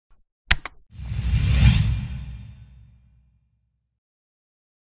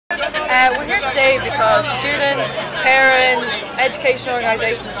day because students, parents, education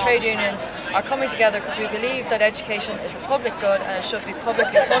organisations and trade unions are coming together because we believe that education is a public good and it should be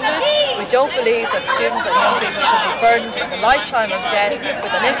publicly funded. We don't believe that students and young people should be burdened with a lifetime of debt,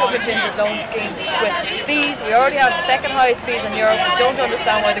 with an income contingent loan scheme, with fees. We already have the second highest fees in Europe. We don't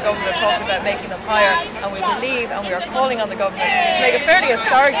understand why the government are talking about making them higher, and we believe and we are calling on the government to make a fairly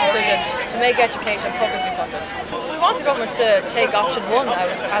historic decision to make education publicly funded. We want the government to take option one,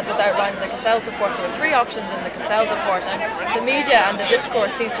 as was outlined in the Cassell's report. There were 3 options in the Cassell's report, and the media and the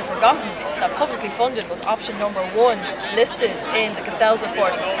discourse seems to have forgotten that publicly funded was option number 1 listed in the Cassell's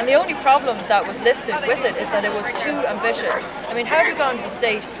report. And the only problem that was listed with it is that it was too ambitious. I mean, how have we gone to the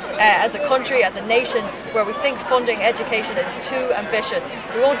state as a country, as a nation, where we think funding education is too ambitious?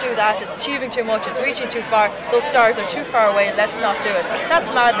 We won't do that, it's achieving too much, it's reaching too far, those stars are too far away, let's not do it. That's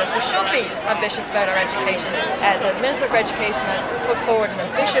madness. We should be ambitious about our education. The Minister for Education has put forward an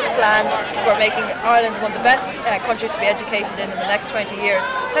ambitious plan for making Ireland one of the best countries to be educated in the next 20 years.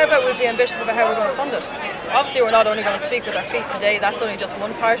 So how about we be ambitious about how we're going to fund it? Obviously we're not only going to speak with our feet today, that's only just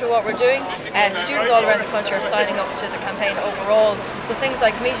one part of what we're doing. Students all around the country are signing up to the campaign overall, so things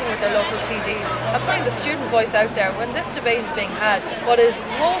like meeting with their local TDs and putting the student voice out there. When this debate is being had, what is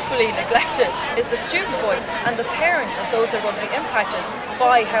woefully neglected is the student voice and the parents of those who are going to be impacted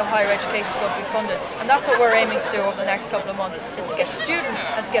by how higher education is going to be funded. And that's what we're aiming to do over the next couple of months, is to get students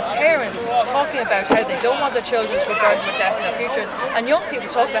and to get parents talking about how they don't want their children to be burdened with debt in their futures, and young people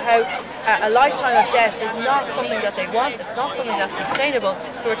talk about how a lifetime of debt is not something that they want, it's not something that's sustainable.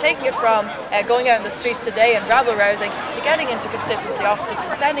 So we're taking it from going out in the streets today and rabble-rousing to getting into constituency offices,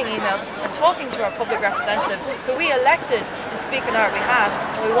 to sending emails and talking to our public representatives who we elected to speak on our behalf,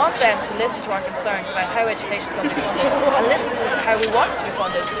 and we want them to listen to our concerns about how education is going to be funded and listen to how we want it to be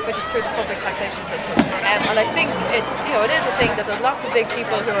funded, which is through the public taxation system. And I think it's, it is a thing that there's lots of big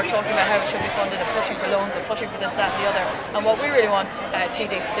people who are talking about how it should be funded and pushing for loans and pushing for this, that and the other, and what we really want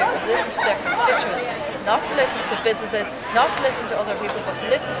TDs to do is listen to their constituents, not to listen to businesses, not to listen to other people, but to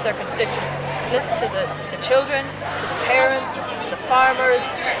listen to their constituents, to listen to the children, to the parents, to the farmers,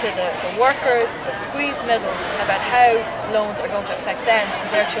 to the workers, the squeezed middle, about how loans are going to affect them and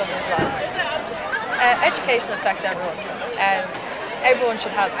their children's lives. Education affects everyone. Everyone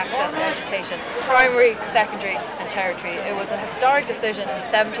should have access to education, primary, secondary and tertiary. It was a historic decision in the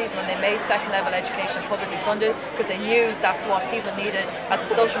 70s when they made second level education publicly funded, because they knew that's what people needed as a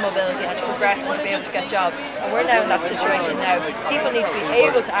social mobility and to progress and to be able to get jobs. And we're now in that situation now. People need to be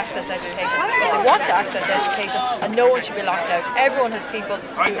able to access education if they want to access education, and no one should be locked out. Everyone has people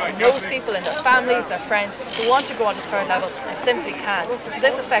who knows people in their families, their friends, who want to go on to third level and simply can't. So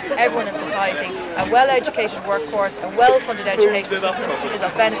this affects everyone in society. A well-educated workforce, a well-funded education system is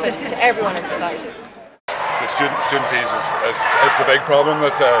of benefit to everyone in society. The student fees is the big problem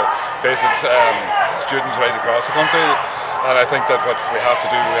that faces students right across the country, and I think that what we have to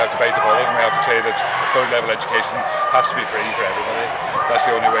do, we have to bite the bullet and we have to say that third level education has to be free for everybody. That's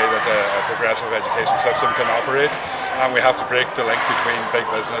the only way that a progressive education system can operate, and we have to break the link between big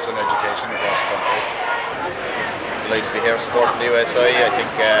business and education across the country. I'd like to be here supporting the USI. I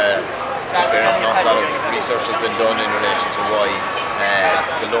think in fairness, an awful lot of research has been done in relation to why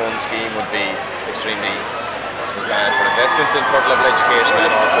the loan scheme would be extremely bad for investment in third level education,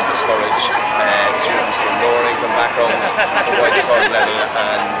 and also discourage students from lower income backgrounds to avoid the third level,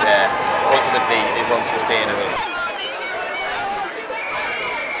 and ultimately is unsustainable.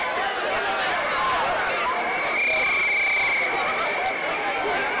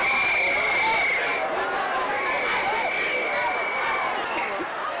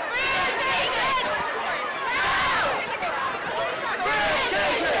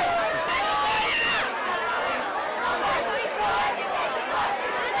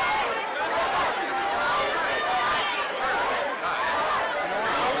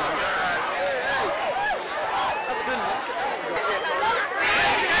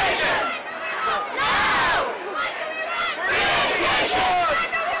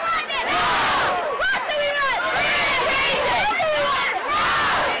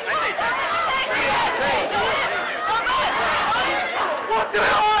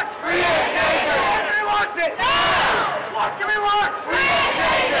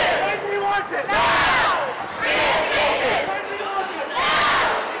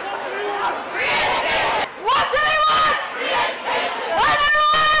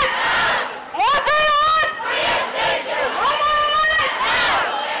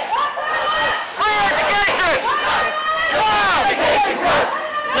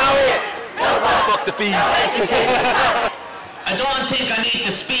 I don't think I need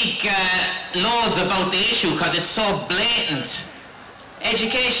to speak loads about the issue because it's so blatant.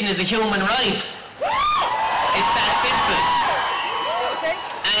 Education is a human right. It's that simple.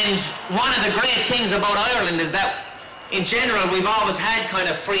 And one of the great things about Ireland is that in general we've always had kind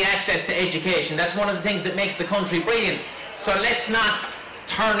of free access to education. That's one of the things that makes the country brilliant. So let's not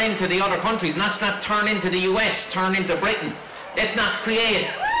turn into the other countries. Let's not turn into the US, turn into Britain. Let's not create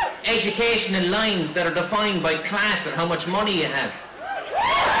educational lines that are defined by class and how much money you have.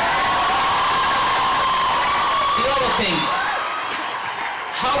 The other thing,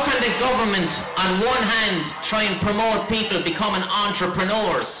 how can the government on one hand try and promote people becoming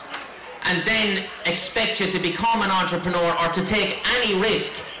entrepreneurs and then expect you to become an entrepreneur or to take any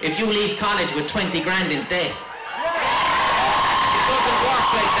risk if you leave college with 20 grand in debt? It doesn't work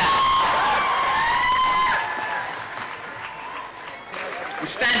like that. I'm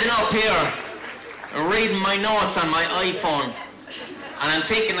standing up here and reading my notes on my iPhone and I'm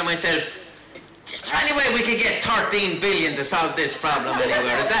thinking to myself, is there any way we could get 13 billion to solve this problem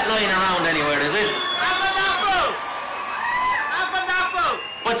anywhere? Is that lying around anywhere, is it?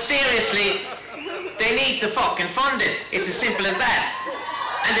 But seriously, they need to fucking fund it. It's as simple as that.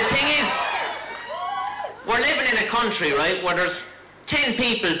 And the thing is, we're living in a country, right, where there's 10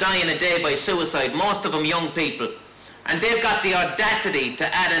 people dying a day by suicide, most of them young people. And they've got the audacity to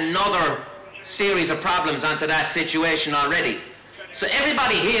add another series of problems onto that situation already. So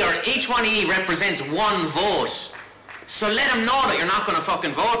everybody here, each one of you represents one vote. So let them know that you're not going to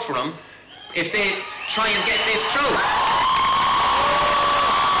fucking vote for them if they try and get this through.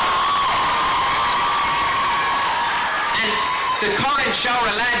 And the current shower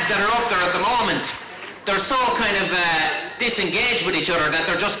of lads that are up there at the moment, they're so kind of disengaged with each other that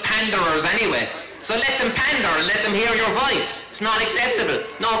they're just panderers anyway. So let them pander and let them hear your voice. It's not acceptable.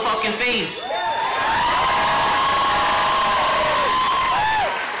 No fucking fees.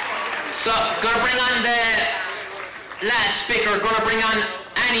 So, gonna bring on the last speaker, gonna bring on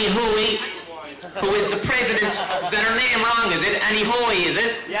Annie Hoey, who is the president. Is that her name wrong, is it? Annie Hoey, is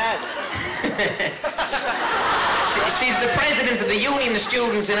it? Yes. She's the president of the Union of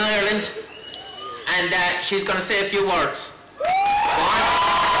Students in Ireland, and she's gonna say a few words. Go on.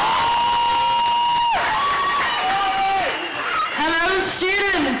 Hello,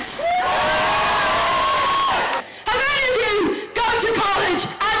 students! Have any of you gone to college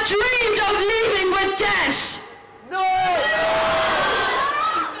and dreamed of leaving with debt? No!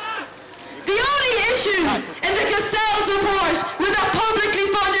 The only issue in the Castell's report with a publicly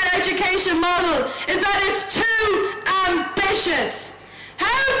funded education model is that it's too ambitious.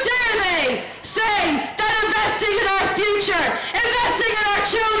 How dare they say that investing in our future, investing in our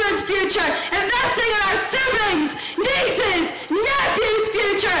children's future, investing in our siblings, nieces, nephews'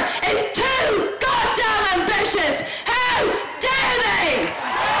 future is too goddamn ambitious? How dare they?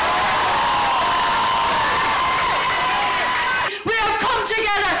 We have come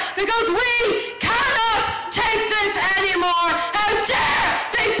together because we cannot take this anymore. How dare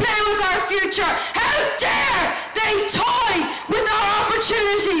they play with our future? How dare they toy with our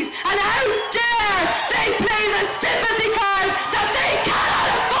opportunities? And how dare they play the sympathy card that they cannot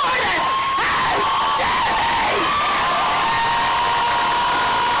afford it? How dare they?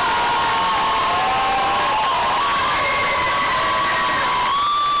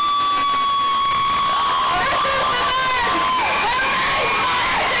 This is the man who made my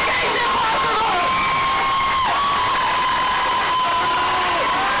education possible.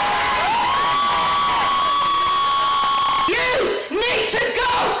 You need to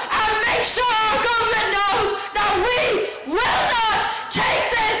go and make sure our government